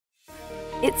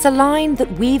It's a line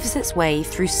that weaves its way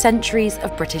through centuries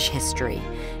of British history,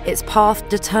 its path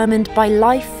determined by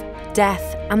life,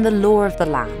 death, and the law of the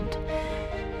land.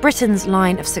 Britain's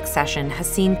line of succession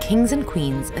has seen kings and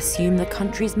queens assume the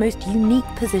country's most unique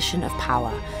position of power,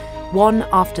 one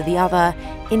after the other,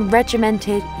 in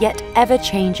regimented yet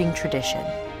ever-changing tradition.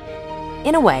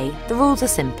 In a way, the rules are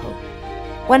simple.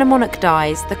 When a monarch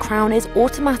dies, the crown is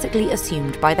automatically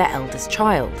assumed by their eldest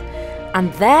child,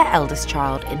 and their eldest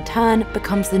child, in turn,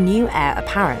 becomes the new heir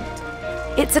apparent.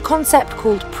 It's a concept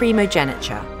called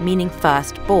primogeniture, meaning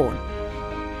firstborn.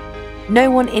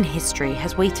 No one in history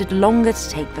has waited longer to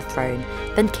take the throne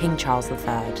than King Charles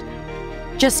III.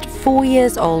 Just 4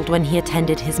 years old when he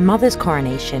attended his mother's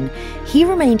coronation, he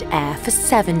remained heir for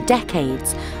 7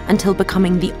 decades, until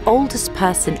becoming the oldest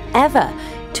person ever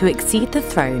to exceed the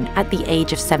throne at the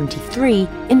age of 73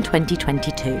 in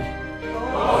 2022.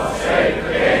 God save the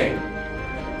King!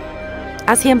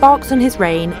 As he embarks on his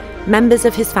reign, members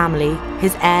of his family,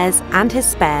 his heirs and his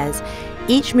spares,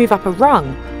 each move up a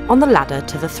rung on the ladder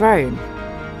to the throne.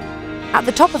 At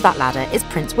the top of that ladder is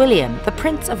Prince William, the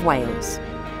Prince of Wales.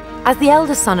 As the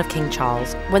eldest son of King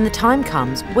Charles, when the time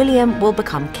comes, William will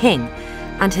become king,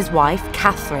 and his wife,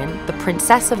 Catherine, the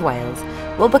Princess of Wales,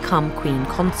 will become Queen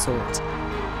Consort.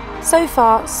 So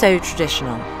far, so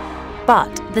traditional. But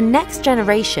the next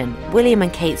generation, William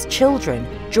and Kate's children,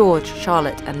 George,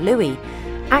 Charlotte and Louis,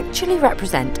 actually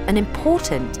represent an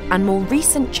important and more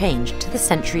recent change to the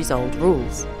centuries-old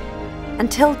rules.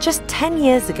 Until just 10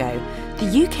 years ago,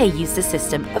 the UK used a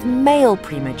system of male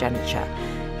primogeniture,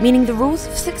 meaning the rules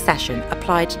of succession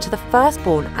applied to the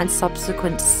firstborn and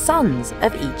subsequent sons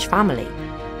of each family.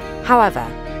 However,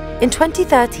 in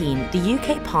 2013, the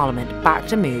UK Parliament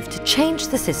backed a move to change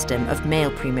the system of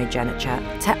male primogeniture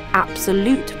to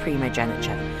absolute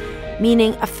primogeniture,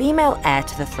 meaning a female heir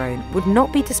to the throne would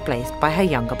not be displaced by her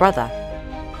younger brother.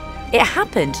 It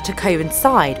happened to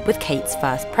coincide with Kate's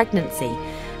first pregnancy,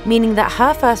 meaning that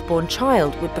her firstborn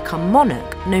child would become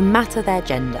monarch no matter their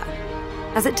gender.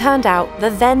 As it turned out, the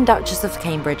then Duchess of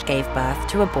Cambridge gave birth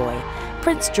to a boy,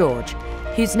 Prince George,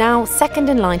 who's now second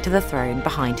in line to the throne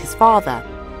behind his father.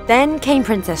 Then came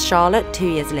Princess Charlotte 2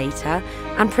 years later,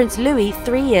 and Prince Louis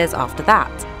 3 years after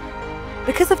that.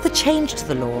 Because of the change to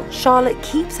the law, Charlotte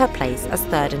keeps her place as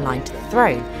third in line to the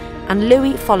throne, and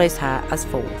Louis follows her as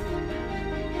fourth.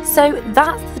 So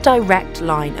that's the direct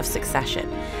line of succession.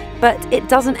 But it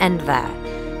doesn't end there,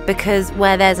 because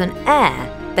where there's an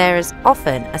heir, there is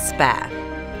often a spare.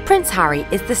 Prince Harry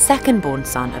is the second-born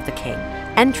son of the king,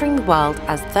 entering the world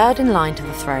as third in line to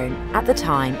the throne at the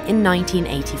time in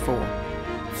 1984.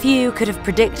 Few could have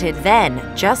predicted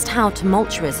then just how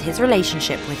tumultuous his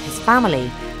relationship with his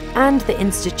family and the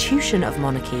institution of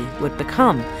monarchy would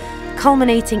become,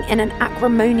 culminating in an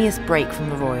acrimonious break from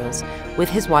the royals with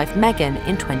his wife Meghan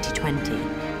in 2020.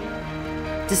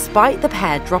 Despite the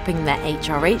pair dropping their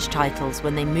HRH titles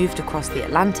when they moved across the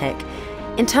Atlantic,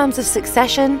 in terms of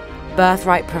succession,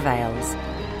 birthright prevails.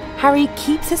 Harry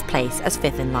keeps his place as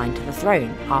fifth in line to the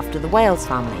throne after the Wales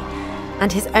family,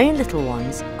 and his own little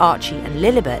ones, Archie and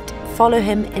Lilibet, follow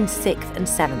him in 6th and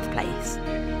 7th place.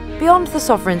 Beyond the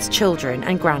sovereign's children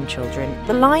and grandchildren,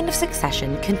 the line of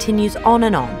succession continues on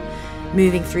and on,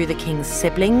 moving through the king's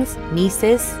siblings,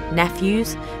 nieces,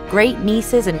 nephews,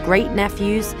 great-nieces and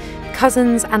great-nephews,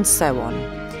 cousins and so on.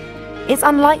 It's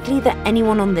unlikely that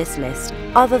anyone on this list,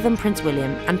 other than Prince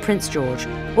William and Prince George,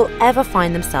 will ever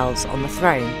find themselves on the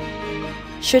throne.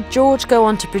 Should George go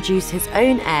on to produce his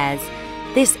own heirs,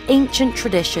 this ancient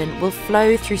tradition will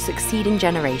flow through succeeding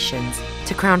generations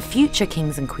to crown future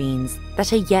kings and queens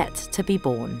that are yet to be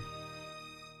born.